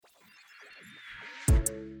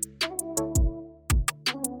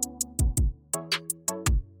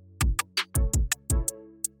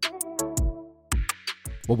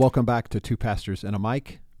Well, welcome back to Two Pastors and a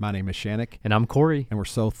Mic. My name is Shannick. And I'm Corey. And we're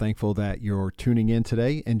so thankful that you're tuning in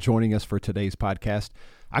today and joining us for today's podcast.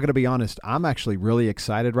 I got to be honest, I'm actually really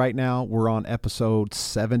excited right now. We're on episode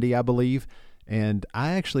 70, I believe. And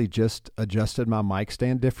I actually just adjusted my mic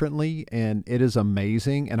stand differently, and it is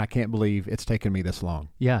amazing, and I can't believe it's taken me this long.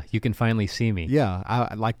 Yeah, you can finally see me. Yeah,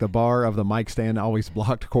 I like the bar of the mic stand always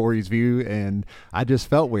blocked Corey's view, and I just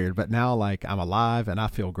felt weird. But now, like, I'm alive, and I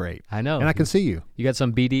feel great. I know. And I can see you. You got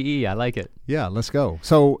some BDE. I like it. Yeah, let's go.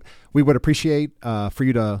 So we would appreciate for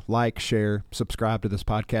you to like, share, subscribe to this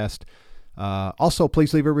podcast. Also,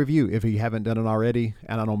 please leave a review if you haven't done it already.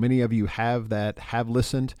 And I know many of you have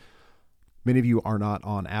listened. Many of you are not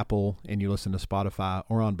on Apple and you listen to Spotify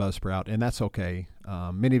or on Buzzsprout, and that's okay.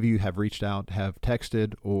 Many of you have reached out, have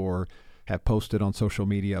texted, or have posted on social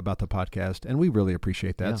media about the podcast, and we really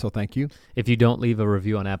appreciate that, so thank you. If you don't leave a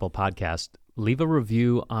review on Apple Podcast, leave a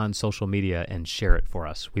review on social media and share it for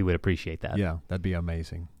us. We would appreciate that. Yeah, that'd be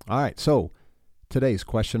amazing. All right, so today's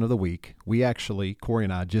question of the week, Corey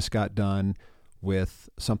and I just got done with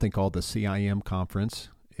something called the CIM conference.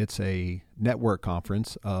 It's a network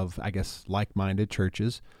conference of, I guess, like-minded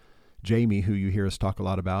churches. Jamie, who you hear us talk a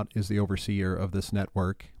lot about, is the overseer of this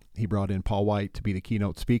network. He brought in Paul White to be the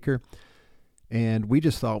keynote speaker. And we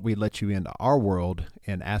just thought we'd let you into our world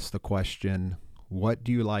and ask the question, what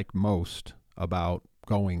do you like most about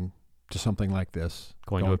going to something like this?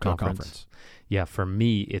 Going to a conference. Yeah, for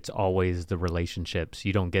me, it's always the relationships.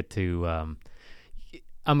 You don't get to...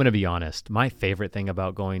 I'm going to be honest. My favorite thing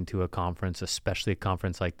about going to a conference, especially a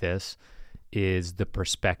conference like this, is the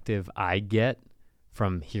perspective I get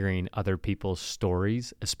from hearing other people's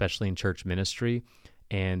stories, especially in church ministry.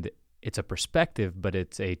 And it's a perspective, but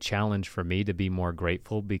it's a challenge for me to be more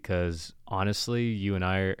grateful because, honestly, you and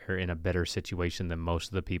I are in a better situation than most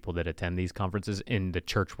of the people that attend these conferences in the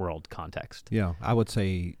church world context. Yeah, I would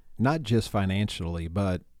say not just financially,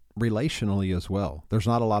 but relationally as well. There's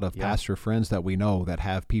not a lot of pastor friends that we know that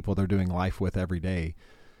have people they're doing life with every day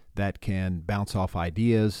that can bounce off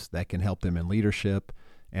ideas, that can help them in leadership.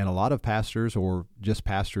 And a lot of pastors, or just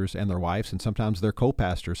pastors and their wives, and sometimes they're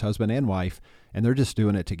co-pastors, husband and wife, and they're just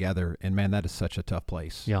doing it together. And man, that is such a tough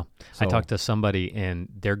place. Yeah. So, I talked to somebody and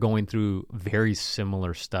they're going through very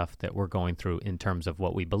similar stuff that we're going through in terms of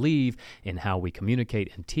what we believe and how we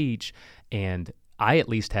communicate and teach. And I at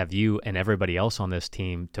least have you and everybody else on this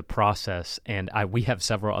team to process, and we have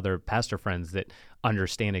several other pastor friends that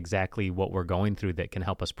understand exactly what we're going through that can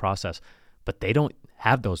help us process, but they don't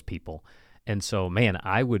have those people. And so, man,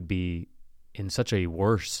 I would be in such a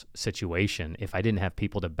worse situation if I didn't have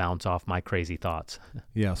people to bounce off my crazy thoughts.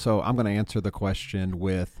 Yeah, so I'm going to answer the question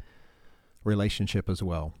with relationship as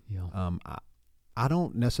well. Yeah. I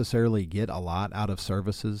don't necessarily get a lot out of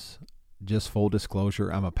services. Just full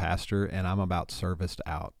disclosure, I'm a pastor and I'm about serviced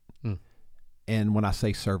out. And when I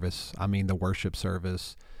say service, I mean the worship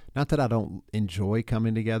service. Not that I don't enjoy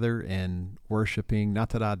coming together and worshiping, not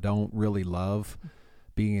that I don't really love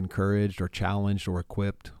being encouraged or challenged or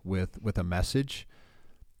equipped with a message.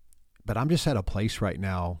 But I'm just at a place right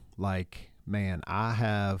now, like, man, I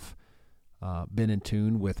have been in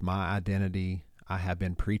tune with my identity. I have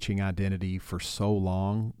been preaching identity for so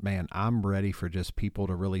long. Man, I'm ready for just people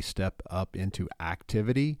to really step up into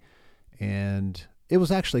activity. And it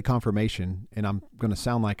was actually confirmation, and I'm going to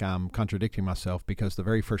sound like I'm contradicting myself because the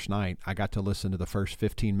very first night I got to listen to the first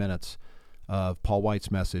 15 minutes of Paul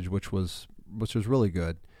White's message, which was really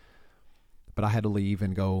good. But I had to leave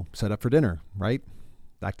and go set up for dinner, right?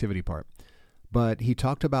 The activity part. But he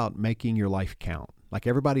talked about making your life count. Like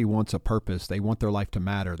everybody wants a purpose. They want their life to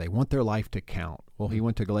matter. They want their life to count. Well, he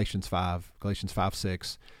went to Galatians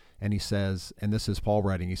 5:6, and he says, and this is Paul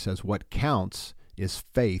writing, he says, what counts is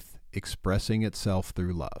faith expressing itself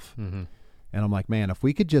through love. Mm-hmm. And I'm like, man, if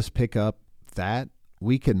we could just pick up that,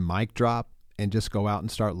 we can mic drop and just go out and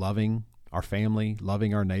start loving our family,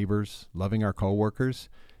 loving our neighbors, loving our coworkers.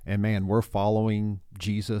 And man, we're following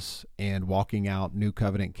Jesus and walking out New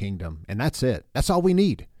Covenant Kingdom. And that's it. That's all we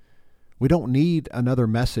need. We don't need another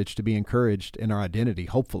message to be encouraged in our identity,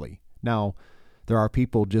 hopefully. Now, there are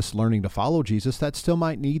people just learning to follow Jesus that still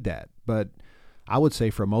might need that. But I would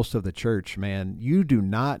say for most of the church, man, you do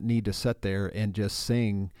not need to sit there and just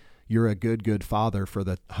sing, "You're a good, good Father" for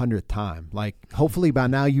the 100th time. Like, hopefully by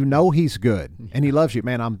now you know He's good and He loves you.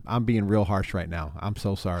 Man, I'm being real harsh right now. I'm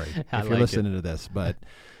so sorry if you're listening to this, but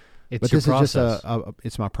this is just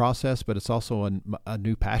it's my process, but it's also a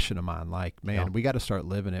new passion of mine. Like, man, we got to start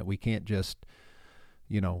living it. We can't just,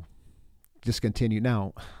 just continue.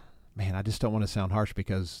 Now, man, I just don't want to sound harsh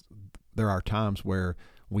because there are times where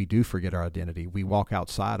we do forget our identity. We walk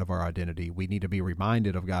outside of our identity. We need to be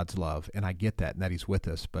reminded of God's love, and I get that and that He's with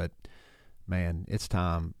us. But man, it's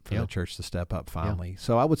time for the church to step up finally.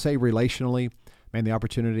 So I would say relationally, man, the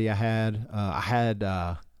opportunity I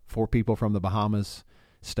had 4 people from the Bahamas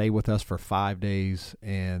stay with us for 5 days,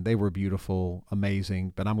 and they were beautiful,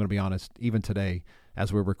 amazing. But I'm going to be honest, even today,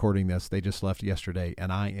 as we're recording this, they just left yesterday,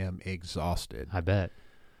 and I am exhausted. I bet.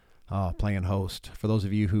 Playing host. For those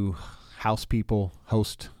of you who house people,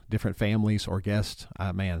 host different families or guests,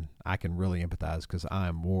 man, I can really empathize because I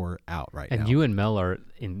am wore out right now. And you and Mel are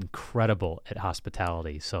incredible at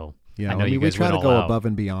hospitality, so yeah, I know you guys we try to went go all out. above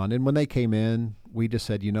and beyond. And when they came in, we just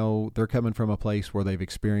said, they're coming from a place where they've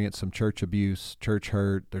experienced some church abuse, church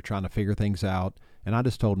hurt. They're trying to figure things out. And I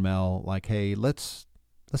just told Mel, like, hey, let's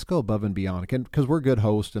go above and beyond, because we're good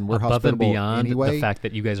hosts and we're above hospitable and beyond anyway. The fact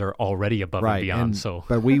that you guys are already above and beyond.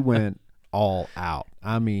 But we went all out.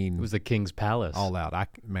 I mean, it was the King's Palace. All out.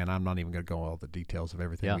 I'm not even going to go all the details of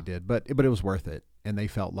everything we did, but it was worth it, and they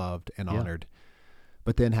felt loved and honored.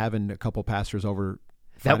 But then having a couple pastors over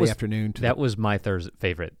Friday afternoon. That was my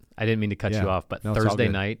favorite. I didn't mean to cut you off, but Thursday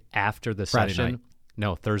night after the session. Night.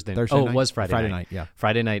 No, Thursday night. It was Friday night. Yeah.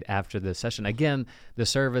 Friday night after the session. Again, the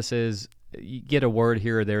services, you get a word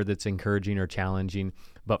here or there that's encouraging or challenging.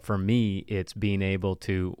 But for me, it's being able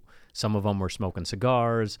to, some of them were smoking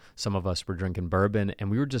cigars, some of us were drinking bourbon, and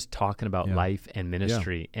we were just talking about life and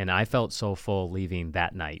ministry. And I felt so full leaving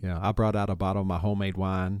that night. Yeah, I brought out a bottle of my homemade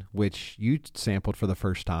wine, which you sampled for the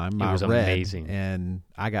first time. It was amazing. And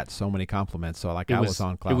I got so many compliments. So I was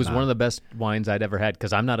on cloud It was nine. one of the best wines I'd ever had,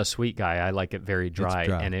 because I'm not a sweet guy. I like it very dry,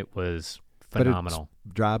 and it was phenomenal.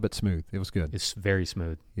 But dry but smooth. It was good. It's very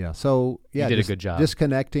smooth. Yeah. So you did a good job. Just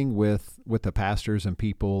connecting with the pastors and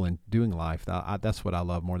people and doing life. That's what I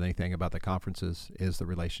love more than anything about the conferences, is the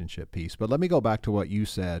relationship piece. But let me go back to what you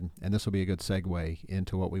said, and this will be a good segue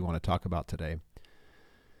into what we want to talk about today.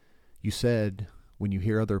 You said when you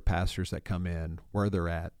hear other pastors that come in, where they're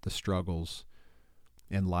at, the struggles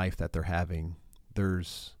in life that they're having,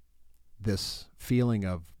 there's this feeling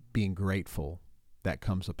of being grateful that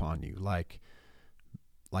comes upon you, like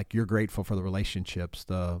you're grateful for the relationships,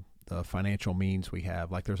 the financial means we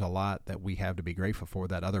have. Like there's a lot that we have to be grateful for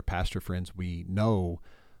that other pastor friends we know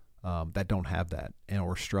that don't have that,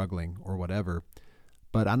 or struggling or whatever.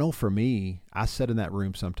 But I know for me, I sit in that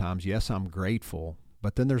room sometimes. Yes, I'm grateful,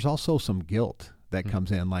 but then there's also some guilt that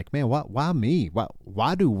comes in. Like, man, why me?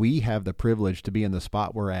 Why do we have the privilege to be in the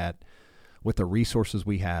spot we're at, with the resources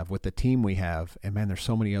we have, with the team we have? And man, there's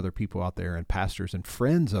so many other people out there, and pastors and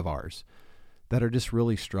friends of ours, that are just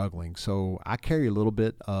really struggling. So I carry a little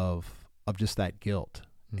bit of just that guilt.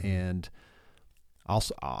 Mm-hmm. And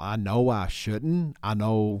also, I know I shouldn't. I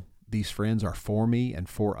know these friends are for me and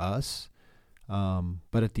for us.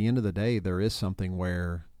 But at the end of the day, there is something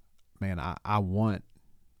where, man, I want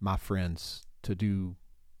my friends to do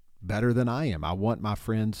better than I am. I want my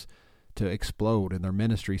friends to explode and their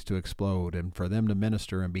ministries to explode, and for them to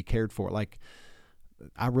minister and be cared for. Like,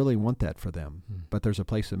 I really want that for them. But there's a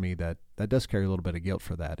place in me that does carry a little bit of guilt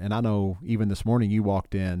for that. And I know even this morning you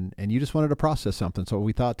walked in and you just wanted to process something. So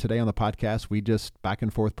we thought today on the podcast, we just back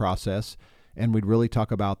and forth process, and we'd really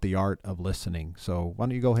talk about the art of listening. So why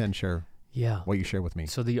don't you go ahead and share what you share with me?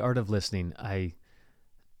 So the art of listening,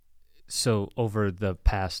 so over the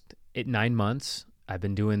past 9 months, I've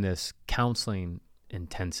been doing this counseling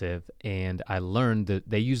intensive, and I learned that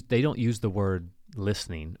they don't use the word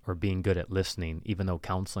listening or being good at listening, even though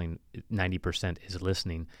counseling 90% is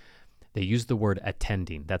listening. They use the word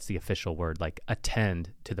attending. That's the official word, like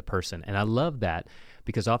attend to the person. And I love that,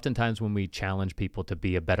 because oftentimes when we challenge people to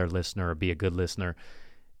be a better listener or be a good listener,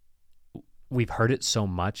 we've heard it so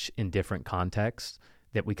much in different contexts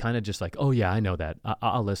that we kind of just like, oh yeah, I know that.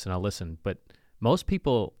 I'll listen. But most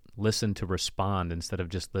people listen to respond instead of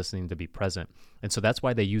just listening to be present. And so that's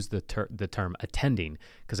why they use the term attending,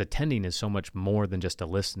 because attending is so much more than just a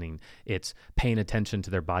listening. It's paying attention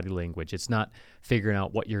to their body language. It's not figuring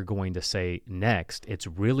out what you're going to say next. It's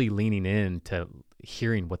really leaning in to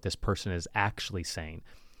hearing what this person is actually saying,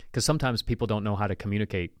 because sometimes people don't know how to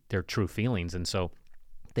communicate their true feelings. And so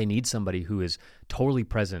they need somebody who is totally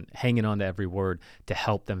present, hanging on to every word to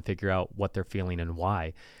help them figure out what they're feeling and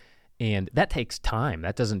why. And that takes time.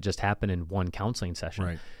 That doesn't just happen in one counseling session.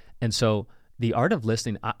 Right. And so the art of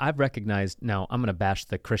listening, I've recognized, now I'm going to bash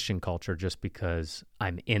the Christian culture just because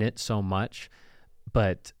I'm in it so much,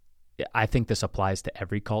 but I think this applies to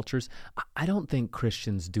every cultures. I don't think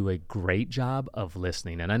Christians do a great job of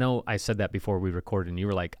listening. And I know I said that before we recorded, and you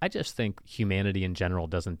were like, I just think humanity in general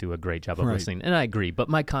doesn't do a great job of listening. And I agree, but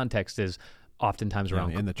my context is oftentimes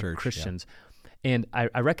around in the church, Christians. Yeah. And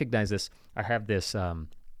I recognize this. I have this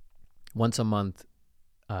once a month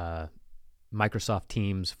Microsoft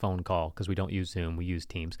Teams phone call, because we don't use Zoom, we use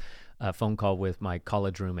Teams, phone call with my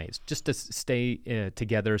college roommates, just to stay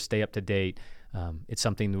together, stay up to date. It's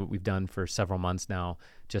something that we've done for several months now,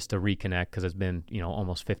 just to reconnect, because it's been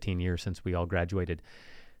almost 15 years since we all graduated.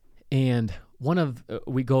 And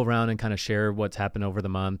we go around and kind of share what's happened over the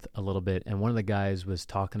month a little bit. And one of the guys was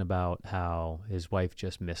talking about how his wife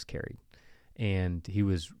just miscarried, and he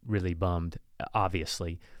was really bummed,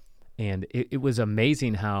 obviously. And it was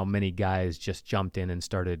amazing how many guys just jumped in and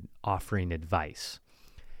started offering advice.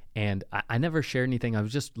 And I never shared anything. I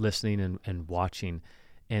was just listening and watching.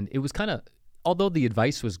 And it was kind of, although the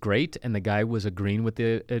advice was great and the guy was agreeing with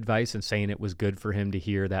the advice and saying it was good for him to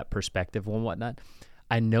hear that perspective and whatnot,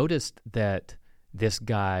 I noticed that this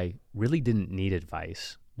guy really didn't need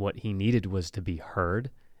advice. What he needed was to be heard,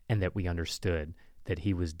 and that we understood that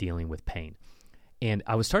he was dealing with pain. And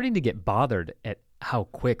I was starting to get bothered at how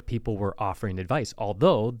quick people were offering advice,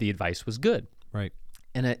 although the advice was good. Right.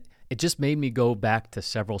 And it just made me go back to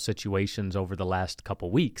several situations over the last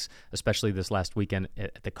couple weeks, especially this last weekend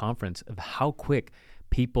at the conference, of how quick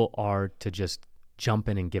people are to just jump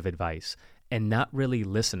in and give advice and not really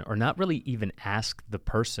listen, or not really even ask the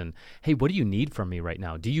person, hey, what do you need from me right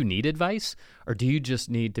now? Do you need advice, or do you just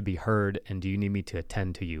need to be heard, and do you need me to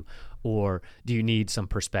attend to you? Or do you need some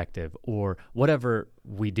perspective, or whatever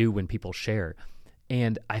we do when people share?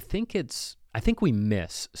 And I think we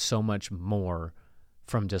miss so much more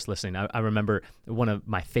from just listening. I remember one of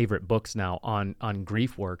my favorite books now on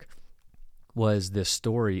grief work was this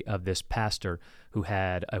story of this pastor who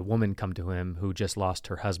had a woman come to him who just lost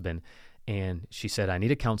her husband. And she said, I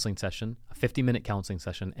need a counseling session, a 50-minute counseling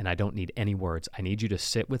session, and I don't need any words. I need you to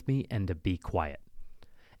sit with me and to be quiet.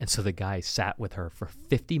 And so the guy sat with her for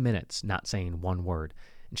 50 minutes, not saying one word.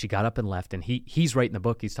 And she got up and left. And he's writing the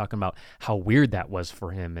book. He's talking about how weird that was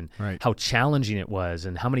for him, and how challenging it was,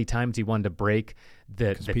 and how many times he wanted to break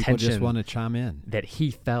the tension just want to chime in that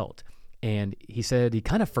he felt. And he said he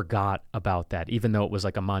kind of forgot about that, even though it was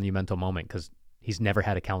like a monumental moment, because he's never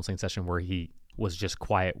had a counseling session where he was just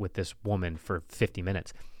quiet with this woman for 50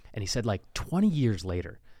 minutes. And he said, like 20 years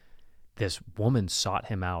later, this woman sought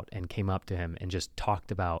him out and came up to him and just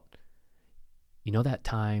talked about, that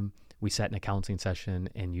time we sat in a counseling session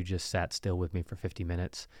and you just sat still with me for 50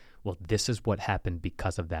 minutes? Well, this is what happened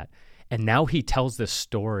because of that. And now he tells this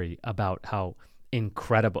story about how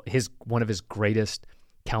incredible one of his greatest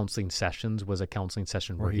counseling sessions was a counseling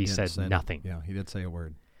session where he said nothing. Yeah, he didn't say a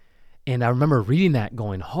word. And I remember reading that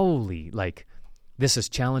going, holy, like, this is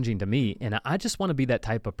challenging to me. And I just want to be that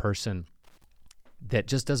type of person that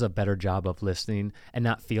just does a better job of listening and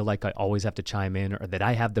not feel like I always have to chime in, or that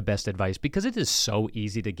I have the best advice, because it is so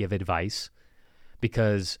easy to give advice,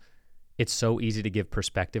 because it's so easy to give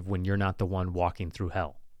perspective when you're not the one walking through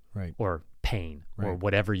hell, right, or pain, or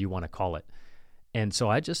whatever you want to call it. And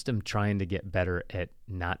so I just am trying to get better at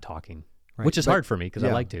not talking, which is hard for me because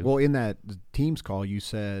I like to. Well, in that Teams call, you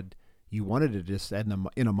said you wanted to just,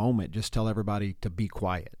 in a moment, just tell everybody to be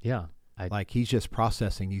quiet. Yeah. Like he's just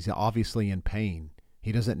processing. He's obviously in pain.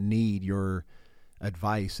 He doesn't need your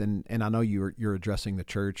advice. And I know you're addressing the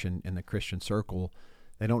church and the Christian circle.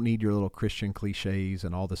 They don't need your little Christian cliches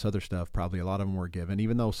and all this other stuff. Probably a lot of them were given,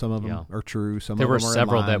 even though some of them are true. There were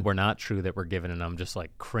several that were not true that were given, and I'm just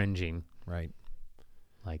like cringing. Right.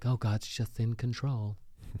 Like, oh, God's just in control.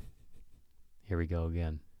 Here we go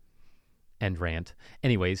again. End rant.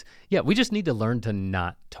 Anyways, yeah, we just need to learn to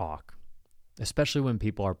not talk, especially when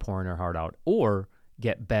people are pouring their heart out, or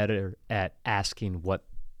get better at asking what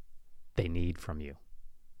they need from you.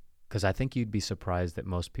 Because I think you'd be surprised that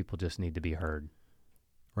most people just need to be heard.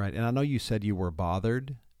 Right. And I know you said you were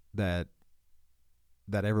bothered that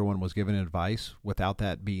everyone was given advice without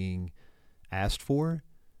that being asked for,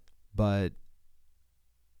 but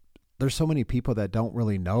there's so many people that don't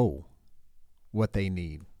really know what they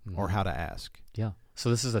need or how to ask. Yeah. So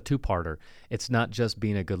this is a two-parter. It's not just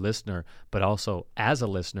being a good listener, but also as a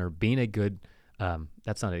listener, being a good,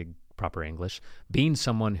 that's not a proper English, being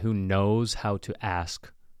someone who knows how to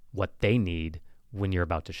ask what they need when you're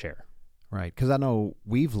about to share. Right. Because I know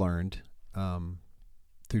we've learned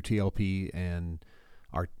through TLP and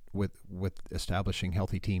with establishing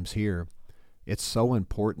healthy teams here, it's so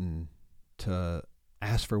important to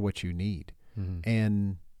ask for what you need. Mm-hmm.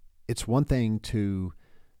 And it's one thing to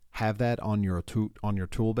have that on your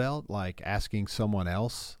tool belt, like asking someone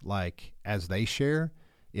else, like as they share,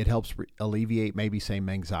 it helps alleviate maybe some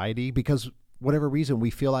anxiety, because whatever reason we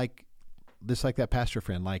feel like, just like that pastor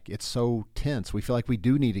friend, like it's so tense. We feel like we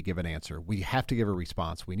do need to give an answer. We have to give a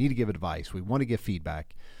response. We need to give advice. We want to give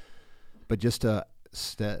feedback. But just to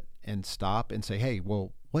stop and say, hey,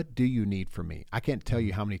 well, what do you need from me? I can't tell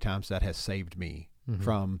you how many times that has saved me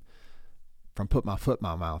from put my foot in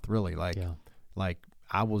my mouth, really. Like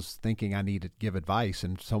I was thinking I needed to give advice,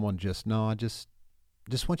 and someone I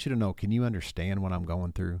just want you to know, can you understand what I'm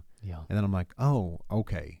going through? Yeah. And then I'm like, oh,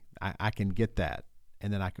 okay, I can get that.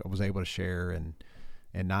 And then I was able to share and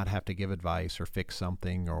not have to give advice or fix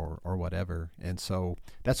something or whatever. And so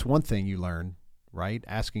that's one thing you learn, right?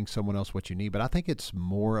 Asking someone else what you need. But I think it's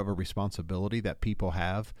more of a responsibility that people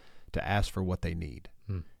have to ask for what they need.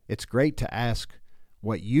 It's great to ask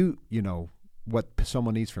what what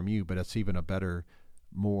someone needs from you, but it's even a better,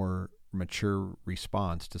 more mature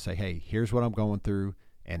response to say, hey, here's what I'm going through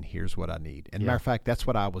and here's what I need. And matter of fact, that's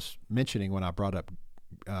what I was mentioning when I brought up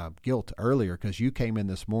guilt earlier, because you came in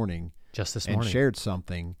this morning and shared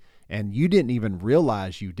something, and you didn't even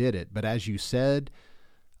realize you did it. But as you said,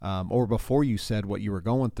 or before you said what you were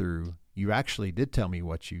going through, you actually did tell me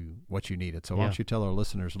what you needed. So why don't you tell our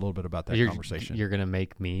listeners a little bit about that conversation? You're going to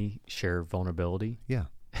make me share vulnerability? Yeah.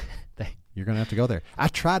 You're going to have to go there. I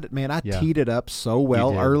tried it, man. I teed it up so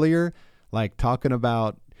well earlier, like talking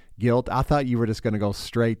about guilt. I thought you were just going to go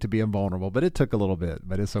straight to being vulnerable, but it took a little bit,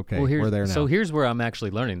 but it's okay. We're there now. So here's where I'm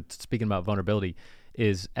actually learning, speaking about vulnerability,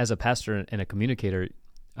 is as a pastor and a communicator,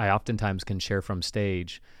 I oftentimes can share from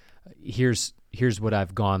stage, here's what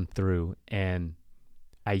I've gone through, and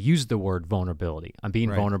I use the word vulnerability. I'm being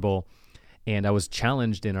vulnerable, and I was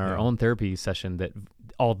challenged in our own therapy session that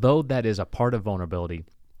although that is a part of vulnerability,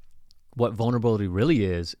 what vulnerability really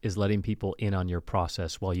is letting people in on your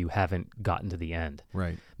process while you haven't gotten to the end.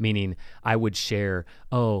 Right. Meaning I would share,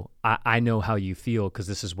 I know how you feel because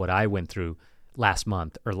this is what I went through last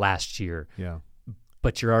month or last year. Yeah.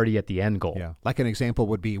 But you're already at the end goal. Yeah. Like an example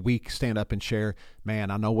would be, we stand up and share,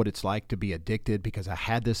 man, I know what it's like to be addicted because I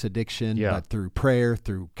had this addiction, but through prayer,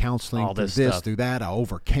 through counseling, all through this, through that, I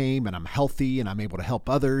overcame, and I'm healthy and I'm able to help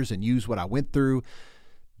others and use what I went through.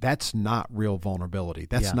 That's not real vulnerability.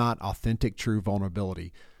 That's not authentic, true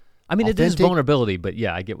vulnerability. I mean, it is vulnerability, but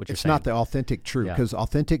I get what you're saying. It's not the authentic, true, because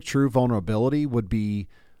authentic, true vulnerability would be,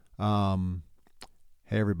 hey,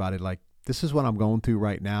 everybody, like, this is what I'm going through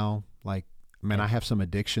right now. Like, man, I have some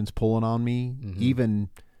addictions pulling on me, even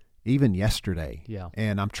yesterday. Yeah.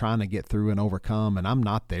 And I'm trying to get through and overcome, and I'm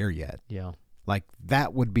not there yet. Yeah. Like,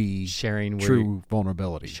 that would be sharing true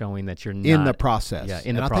vulnerability. Showing that you're not in the process. Yeah,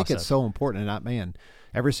 and I think it's so important. And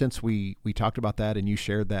ever since we talked about that and you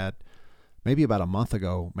shared that maybe about a month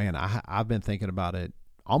ago, man, I've been thinking about it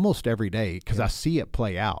almost every day because I see it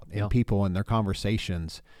play out in people and their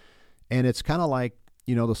conversations. And it's kind of like,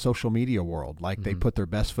 the social media world. Like, they put their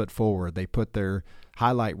best foot forward. They put their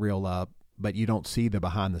highlight reel up, but you don't see the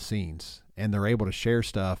behind the scenes. And they're able to share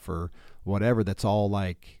stuff or whatever that's all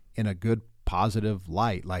like in a good, positive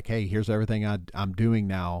light. Like, hey, here's everything I'm doing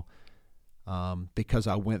now. Because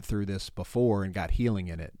I went through this before and got healing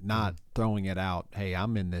in it, not throwing it out. Hey,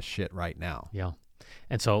 I'm in this shit right now. Yeah.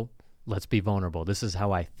 And so let's be vulnerable. This is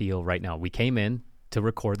how I feel right now. We came in to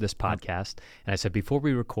record this podcast, and I said, before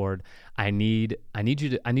we record, I need you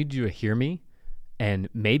to hear me and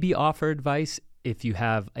maybe offer advice if you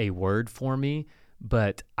have a word for me,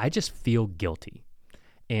 but I just feel guilty.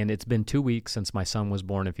 And it's been 2 weeks since my son was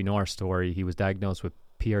born. If you know our story, he was diagnosed with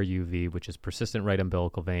PRUV, which is persistent right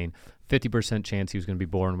umbilical vein, 50% chance he was going to be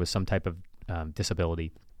born with some type of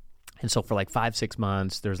disability. And so for like 5-6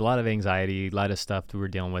 months, there's a lot of anxiety, a lot of stuff that we're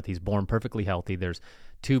dealing with. He's born perfectly healthy. There's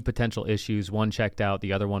 2 potential issues, one checked out,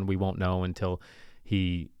 the other one we won't know until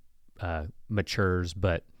he matures,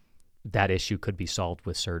 but that issue could be solved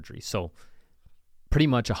with surgery. So pretty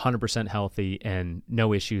much 100% healthy and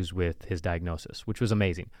no issues with his diagnosis, which was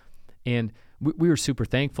amazing. And we were super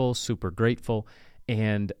thankful, super grateful.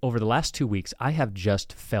 And over the last 2 weeks, I have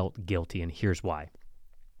just felt guilty, and here's why.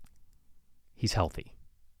 He's healthy,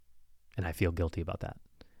 and I feel guilty about that.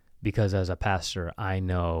 Because as a pastor, I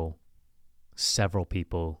know several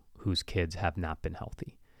people whose kids have not been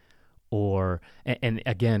healthy. And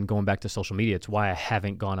again, going back to social media, it's why I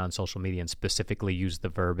haven't gone on social media and specifically used the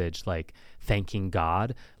verbiage like thanking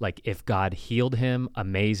God. Like, if God healed him,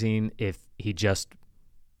 amazing. If he just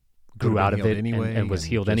grew out of it anyway, and was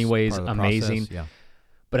healed anyways, amazing. Yeah.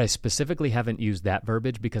 But I specifically haven't used that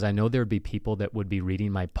verbiage because I know there would be people that would be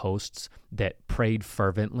reading my posts that prayed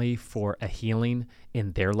fervently for a healing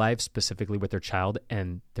in their life, specifically with their child,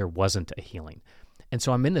 and there wasn't a healing. And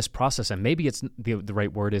so I'm in this process, and maybe it's the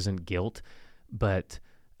right word isn't guilt, but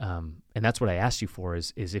and that's what I asked you for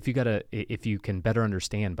is if you can better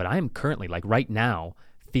understand. But I am currently, like right now,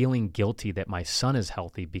 feeling guilty that my son is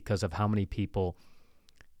healthy because of how many people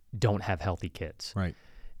don't have healthy kids. Right.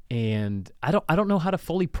 And I don't know how to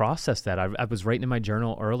fully process that. I was writing in my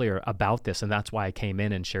journal earlier about this, and that's why I came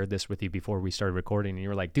in and shared this with you before we started recording. And you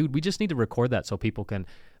were like, dude, we just need to record that so people can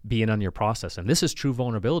be in on your process. And this is true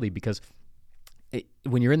vulnerability, because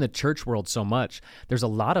when you're in the church world so much, there's a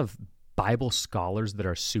lot of Bible scholars that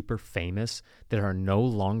are super famous that are no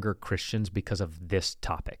longer Christians because of this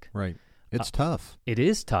topic. Right. It's tough. It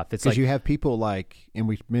is tough. It's because like you have people like, and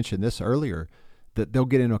we mentioned this earlier, that they'll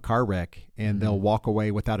get in a car wreck and they'll walk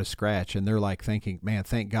away without a scratch, and they're like thinking, man,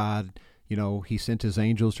 thank God, he sent his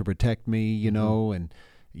angels to protect me, and,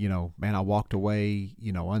 man, I walked away,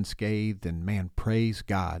 unscathed, and man, praise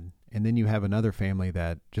God. And then you have another family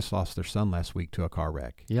that just lost their son last week to a car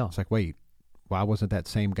wreck. Yeah. It's like, wait, why wasn't that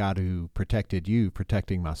same God who protected you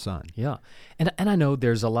protecting my son? Yeah. And I know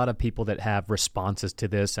there's a lot of people that have responses to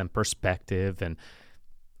this and perspective. And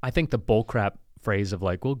I think the bullcrap phrase of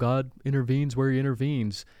like, well, God intervenes where he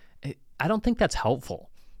intervenes, I don't think that's helpful.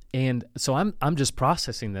 And so I'm just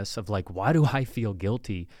processing this of like, why do I feel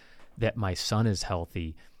guilty that my son is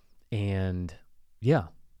healthy? And yeah,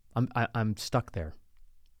 I'm stuck there.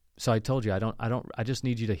 So I told you, I just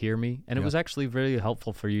need you to hear me. And it was actually very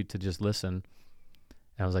helpful for you to just listen.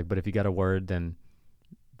 And I was like, but if you got a word, then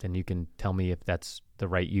you can tell me if that's the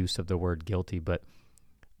right use of the word guilty. But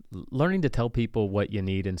learning to tell people what you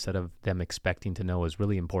need instead of them expecting to know is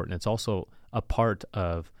really important. It's also a part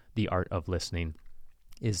of the art of listening,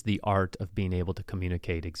 is the art of being able to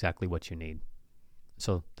communicate exactly what you need.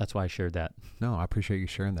 So that's why I shared that. No, I appreciate you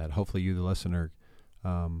sharing that. Hopefully you, the listener,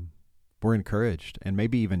 were encouraged and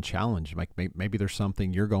maybe even challenged. Like maybe there's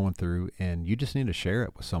something you're going through and you just need to share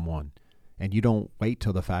it with someone. And you don't wait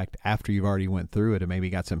till the fact after you've already went through it and maybe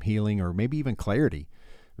got some healing or maybe even clarity.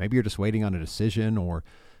 Maybe you're just waiting on a decision or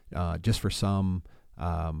just for some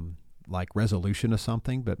like resolution of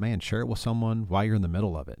something, but man, share it with someone while you're in the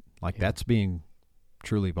middle of it. Like that's being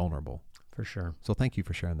truly vulnerable. For sure. So thank you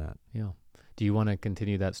for sharing that. Yeah. Do you want to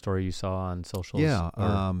continue that story you saw on socials? Yeah.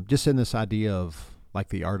 Just in this idea of like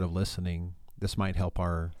the art of listening, this might help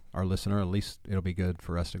our listener. At least it'll be good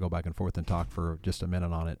for us to go back and forth and talk for just a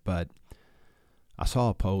minute on it. But I saw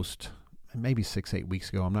a post maybe 6-8 weeks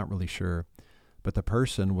ago. I'm not really sure. But the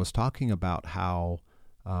person was talking about how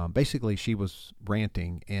basically she was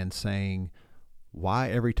ranting and saying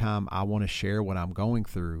why every time I want to share what I'm going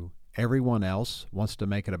through, everyone else wants to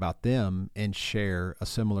make it about them and share a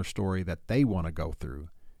similar story that they want to go through.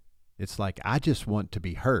 It's like, I just want to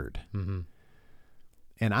be heard. Mm-hmm.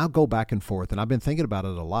 And I'll go back and forth. And I've been thinking about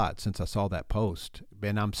it a lot since I saw that post.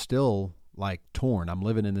 And I'm still like torn. I'm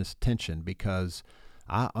living in this tension because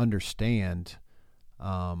I understand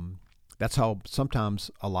that's how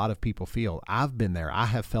sometimes a lot of people feel. I've been there. I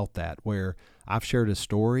have felt that where I've shared a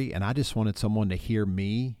story and I just wanted someone to hear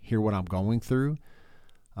me, hear what I'm going through,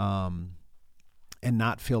 and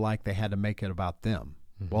not feel like they had to make it about them.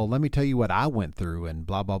 Mm-hmm. Well, let me tell you what I went through and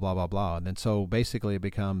blah, blah, blah, blah, blah. And then so basically it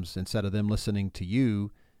becomes, instead of them listening to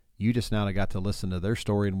you, you just now got to listen to their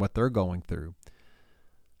story and what they're going through.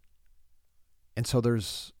 And so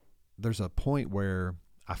there's a point where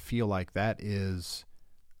I feel like that is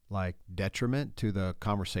like detriment to the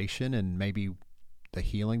conversation and maybe the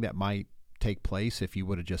healing that might take place if you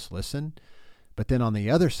would have just listened. But then on the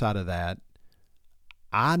other side of that,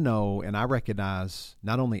 I know and I recognize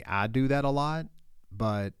not only I do that a lot,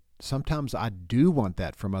 but sometimes I do want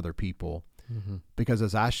that from other people. Mm-hmm. Because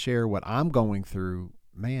as I share what I'm going through,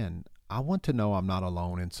 man, I want to know I'm not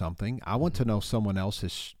alone in something. I want to know someone else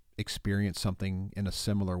has experienced something in a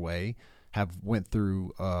similar way, have went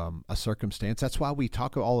through a circumstance. That's why we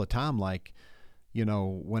talk all the time, like,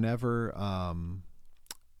 whenever,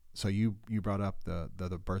 so you brought up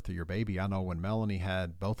the birth of your baby. I know when Melanie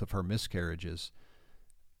had both of her miscarriages,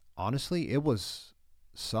 honestly, it was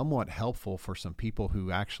somewhat helpful for some people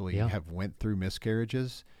who actually have went through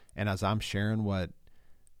miscarriages. And as I'm sharing what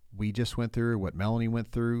we just went through, what Melanie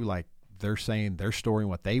went through, like they're saying their story and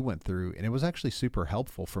what they went through. And it was actually super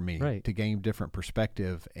helpful for me to gain different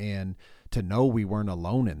perspective and to know we weren't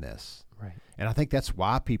alone in this. Right. And I think that's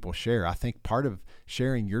why people share. I think part of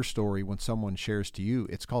sharing your story when someone shares to you,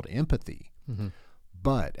 it's called empathy. Mm-hmm.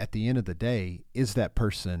 But at the end of the day, is that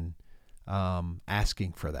person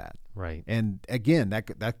asking for that? Right. And again,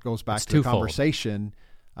 that goes back to the conversation,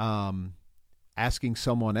 asking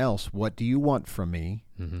someone else, what do you want from me?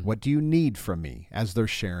 Mm-hmm. What do you need from me as they're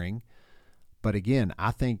sharing? But again,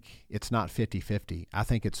 I think it's not 50-50. I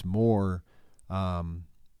think it's more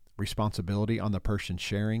responsibility on the person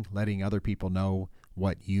sharing, letting other people know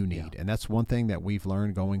what you need. And that's one thing that we've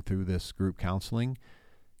learned going through this group counseling.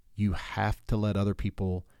 You have to let other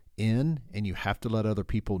people in and you have to let other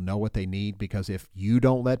people know what they need, because if you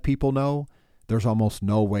don't let people know, there's almost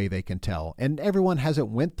no way they can tell. And everyone hasn't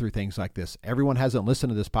went through things like this. Everyone hasn't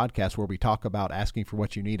listened to this podcast where we talk about asking for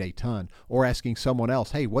what you need a ton, or asking someone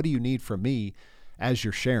else, hey, what do you need from me as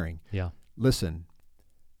you're sharing? Yeah. Listen,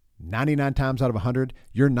 99 times out of 100,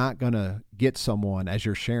 you're not going to get someone as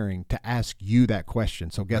you're sharing to ask you that question.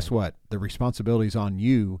 So guess what? The responsibility is on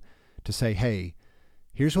you to say, hey,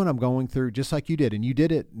 here's what I'm going through, just like you did. And you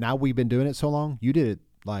did it. Now we've been doing it so long. You did it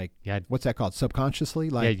like, what's that called?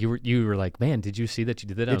 Subconsciously? Like, yeah, you were like, man, did you see that you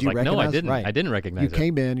did that? I was like, no, I recognize? didn't. Right. I didn't recognize it. You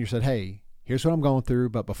came in, you said, hey, here's what I'm going through.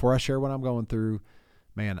 But before I share what I'm going through,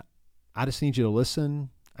 man, I just need you to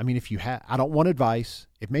listen. I mean, if you have, I don't want advice.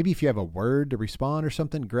 If you have a word to respond or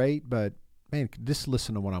something, great. But man, just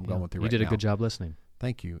listen to what I'm going through. You did a good job listening.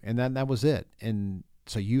 Thank you. And that was it. And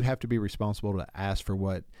so you have to be responsible to ask for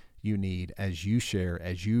what you need as you share,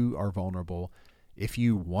 as you are vulnerable. If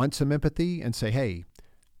you want some empathy and say, hey,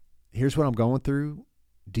 here's what I'm going through.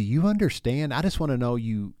 Do you understand? I just want to know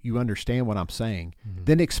you understand what I'm saying. Mm-hmm.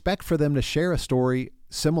 Then expect for them to share a story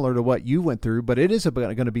similar to what you went through, but it is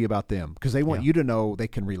going to be about them because they want you to know they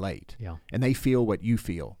can relate and they feel what you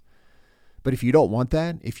feel. But if you don't want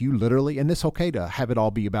that, if you literally, and it's okay to have it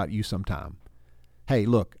all be about you sometime. Hey,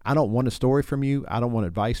 look, I don't want a story from you. I don't want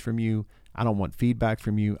advice from you. I don't want feedback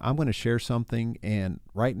from you. I'm going to share something. And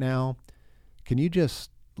right now, can you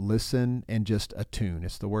just listen and just attune?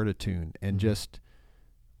 It's the word attune. And just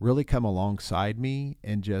really come alongside me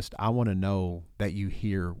and just, I want to know that you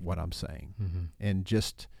hear what I'm saying. And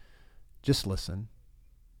just listen.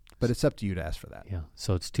 But it's up to you to ask for that. Yeah.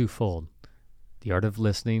 So it's twofold. The art of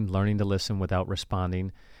listening, learning to listen without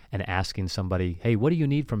responding, and asking somebody, hey, what do you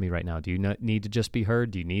need from me right now? Do you need to just be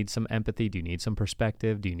heard? Do you need some empathy? Do you need some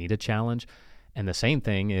perspective? Do you need a challenge? And the same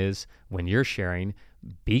thing is when you're sharing,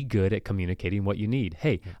 be good at communicating what you need.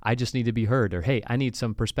 Hey, I just need to be heard, or hey, I need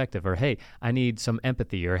some perspective, or hey, I need some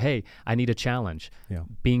empathy, or hey, I need a challenge. Yeah.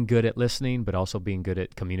 Being good at listening, but also being good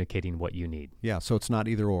at communicating what you need. Yeah, so it's not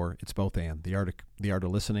either or, it's both and. The art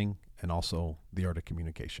of listening and also the art of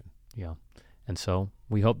communication. Yeah. And so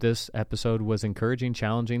we hope this episode was encouraging,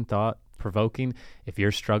 challenging, thought-provoking. If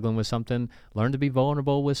you're struggling with something, learn to be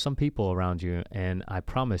vulnerable with some people around you, and I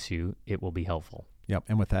promise you it will be helpful. Yep,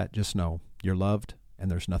 and with that, just know you're loved, and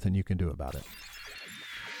there's nothing you can do about it.